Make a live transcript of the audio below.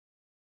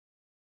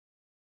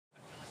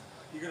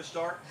You're going to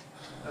start,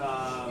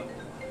 but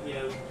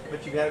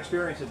you've had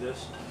experience at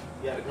this.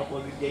 You had a couple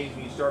of good games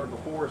when you started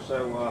before,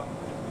 so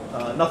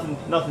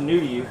nothing new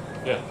to you.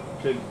 Yeah.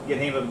 To get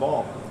handed the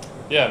ball.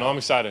 Yeah, no, I'm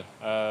excited.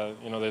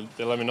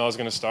 They let me know I was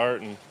going to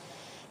start, and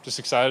just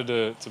excited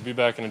to be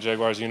back in a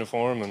Jaguars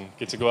uniform and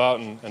get to go out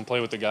and play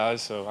with the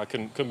guys. So I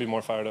couldn't be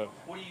more fired up.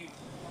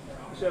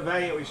 So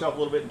evaluate yourself a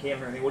little bit in camp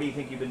and everything. What do you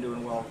think you've been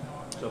doing well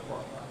so far?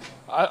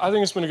 I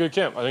think it's been a good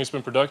camp. I think it's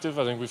been productive.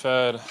 I think we've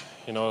had,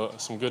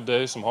 some good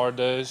days, some hard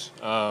days.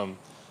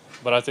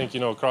 But I think,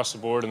 across the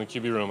board in the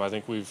QB room, I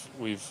think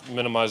we've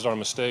minimized our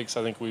mistakes.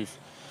 I think we've,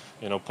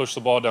 pushed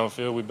the ball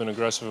downfield. We've been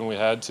aggressive when we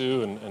had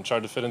to and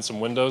tried to fit in some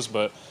windows.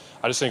 But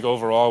I just think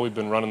overall we've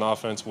been running the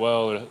offense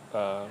well.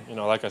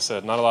 Like I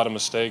said, not a lot of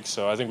mistakes.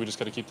 So I think we just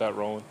got to keep that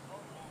rolling.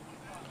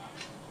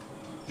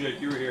 Jake,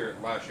 you were here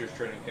at last year's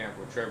training camp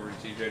with Trevor and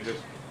TJ. Just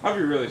how have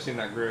you really seen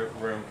that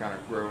room kind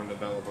of grow and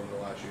develop over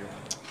the last year?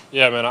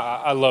 Yeah, man,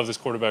 I love this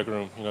quarterback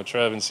room.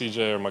 Trev and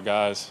CJ are my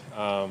guys.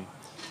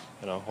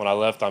 When I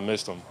left, I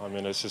missed them. I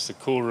mean, it's just a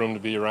cool room to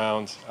be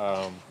around.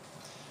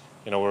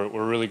 We're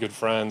really good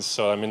friends,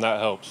 so I mean that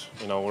helps.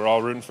 We're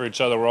all rooting for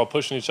each other. We're all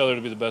pushing each other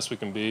to be the best we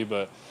can be.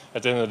 But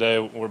at the end of the day,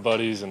 we're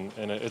buddies, and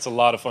it's a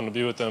lot of fun to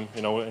be with them.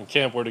 In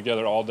camp we're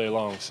together all day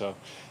long, so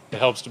it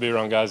helps to be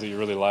around guys that you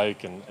really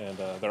like, and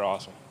they're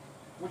awesome.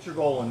 What's your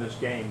goal in this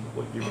game?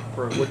 What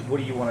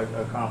do you want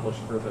to accomplish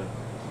for the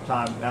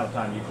amount of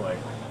time you play?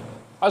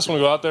 I just want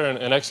to go out there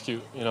and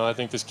execute. I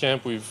think this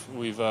camp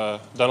we've done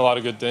a lot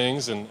of good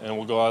things, and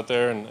we'll go out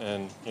there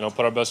and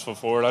put our best foot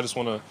forward. I just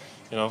want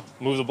to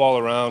move the ball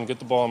around, get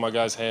the ball in my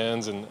guys'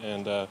 hands,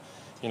 and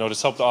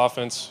just help the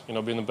offense be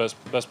in the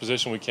best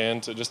position we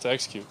can to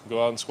execute,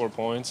 go out and score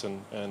points,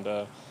 and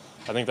I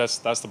think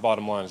that's the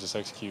bottom line, is just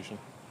execution.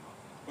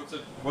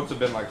 What's it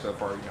been like so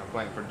far?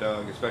 Playing for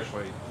Doug,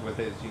 especially with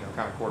his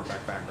kind of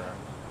quarterback background.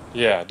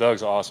 Yeah,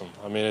 Doug's awesome.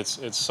 I mean,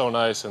 it's so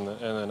nice, and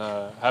then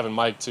having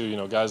Mike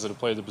too. Guys that have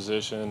played the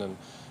position,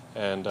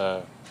 and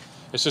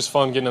it's just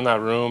fun getting in that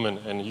room,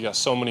 and you got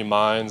so many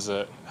minds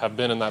that have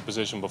been in that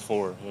position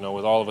before.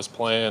 With all of us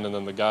playing, and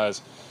then the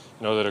guys,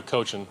 that are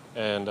coaching,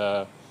 and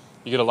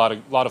you get a lot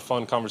of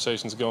fun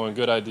conversations going,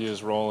 good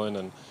ideas rolling,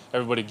 and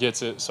everybody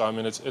gets it. So I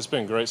mean, it's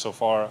been great so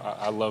far.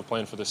 I love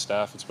playing for this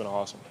staff. It's been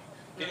awesome.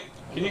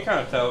 Can you kind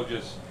of tell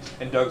just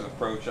in Doug's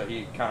approach that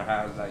he kind of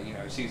has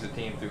that, sees the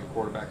team through the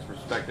quarterback's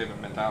perspective and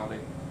mentality?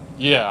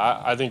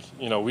 Yeah, I think,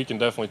 we can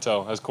definitely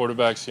tell. As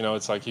quarterbacks,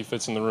 it's like he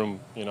fits in the room,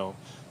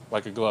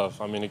 like a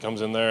glove. I mean, he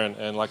comes in there,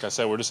 and like I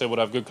said, we're just able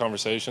to have good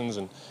conversations,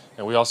 and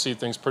we all see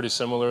things pretty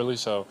similarly,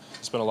 so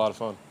it's been a lot of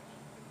fun.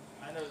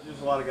 I know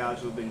there's a lot of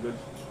guys who have been good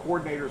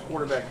coordinators,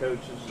 quarterback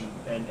coaches,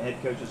 and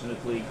head coaches in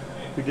this league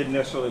who didn't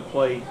necessarily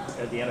play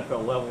at the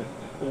NFL level.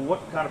 Well,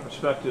 what kind of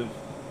perspective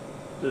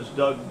does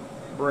Doug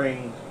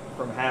bring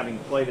from having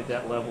played at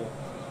that level?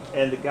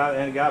 And the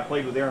guy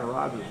played with Aaron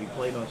Rodgers. He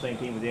played on the same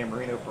team with Dan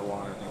Marino for a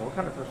while. What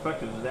kind of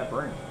perspective does that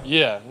bring?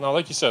 Yeah, no,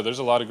 like you said, there's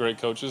a lot of great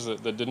coaches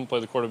that didn't play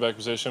the quarterback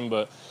position,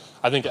 but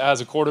I think as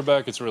a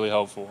quarterback, it's really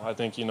helpful. I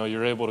think,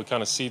 you're able to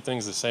kind of see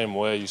things the same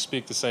way. You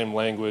speak the same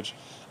language.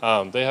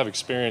 They have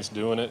experience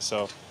doing it.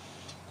 So,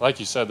 like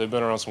you said, they've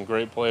been around some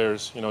great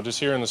players. Just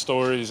hearing the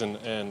stories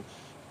and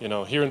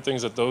hearing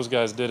things that those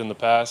guys did in the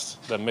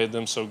past that made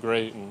them so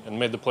great and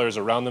made the players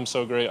around them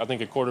so great. I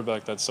think a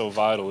quarterback that's so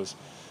vital is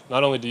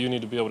not only do you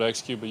need to be able to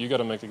execute, but you got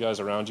to make the guys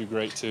around you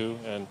great too.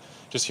 And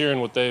just hearing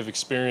what they've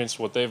experienced,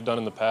 what they've done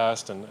in the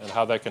past, and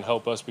how that can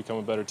help us become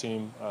a better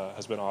team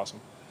has been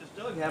awesome. Does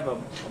Doug have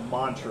a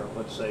mantra,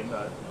 let's say,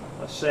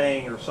 a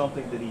saying or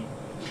something that he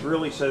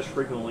really says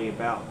frequently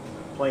about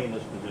playing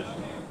this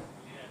position?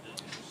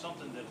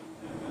 Something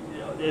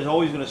that is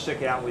always going to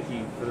stick out with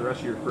you for the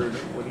rest of your career,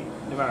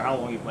 no matter how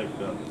long you play for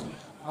Doug?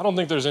 I don't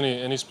think there's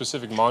any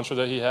specific mantra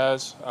that he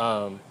has.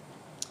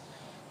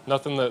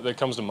 Nothing that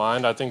comes to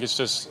mind. I think it's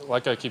just,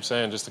 like I keep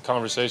saying, just the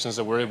conversations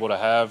that we're able to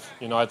have.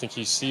 I think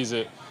he sees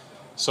it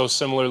so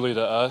similarly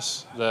to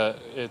us that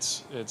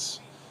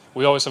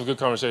we always have good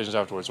conversations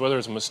afterwards, whether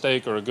it's a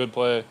mistake or a good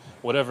play,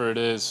 whatever it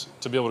is,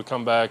 to be able to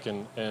come back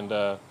and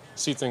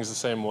see things the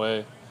same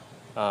way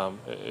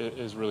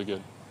is really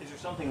good. Is there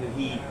something that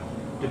he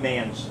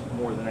demands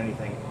more than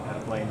anything out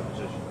of playing the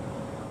position?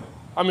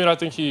 I mean, I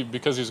think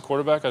because he's a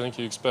quarterback, I think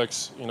he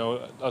expects,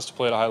 us to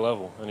play at a high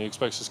level, and he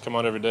expects us to come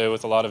out every day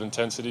with a lot of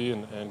intensity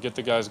and get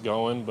the guys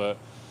going. But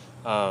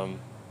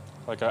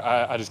like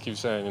I just keep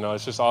saying,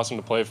 it's just awesome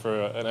to play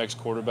for an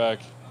ex-quarterback,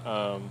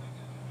 and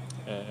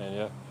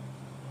yeah.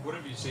 What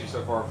have you seen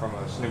so far from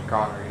Snoop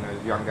Connor?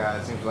 The young guy.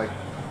 It seems like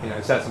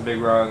he's had some big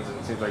runs, and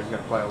it seems like he's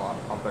going to play a lot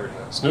on Thursday.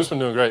 Snoop's been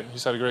doing great.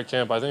 He's had a great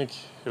camp. I think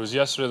it was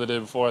yesterday, the day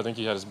before. I think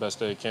he had his best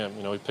day at camp.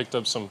 He picked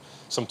up some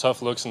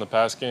tough looks in the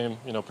pass game.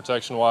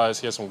 Protection-wise,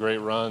 he had some great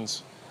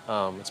runs.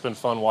 It's been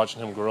fun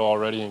watching him grow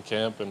already in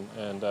camp,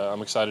 and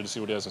I'm excited to see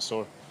what he has in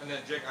store. And then,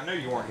 Jake, I know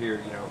you weren't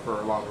here, for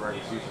a lot of the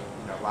regular season,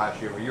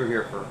 last year, but you were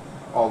here for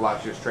all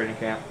last year's training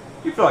camp.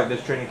 Do you feel like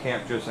this training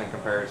camp, just in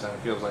comparison, it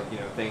feels like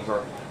things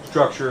are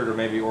structured or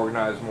maybe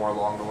organized more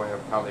along the way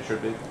of how they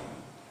should be?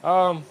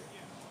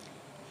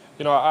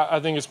 I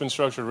think it's been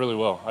structured really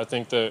well. I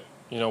think that,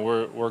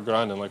 we're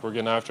grinding, like we're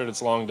getting after it.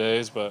 It's long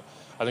days, but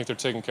I think they're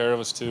taking care of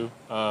us too.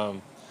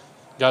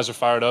 Guys are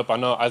fired up.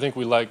 I think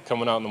we like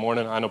coming out in the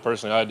morning. I know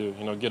personally I do.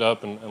 Get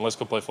up and let's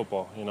go play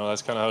football.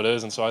 That's kind of how it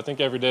is. And so I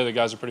think every day the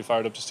guys are pretty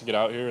fired up just to get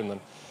out here. And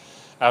then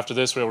after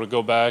this, we're able to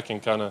go back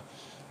and kind of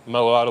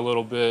mellow out a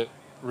little bit,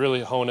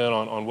 really hone in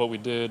on what we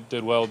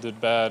did well,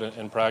 did bad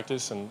in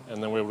practice, and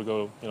then we're able to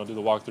go, do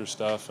the walkthrough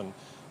stuff.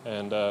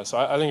 And so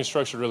I think it's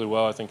structured really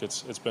well. I think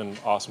it's been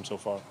awesome so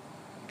far.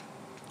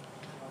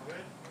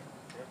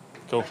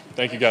 Cool.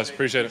 Thank you guys.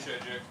 Appreciate it.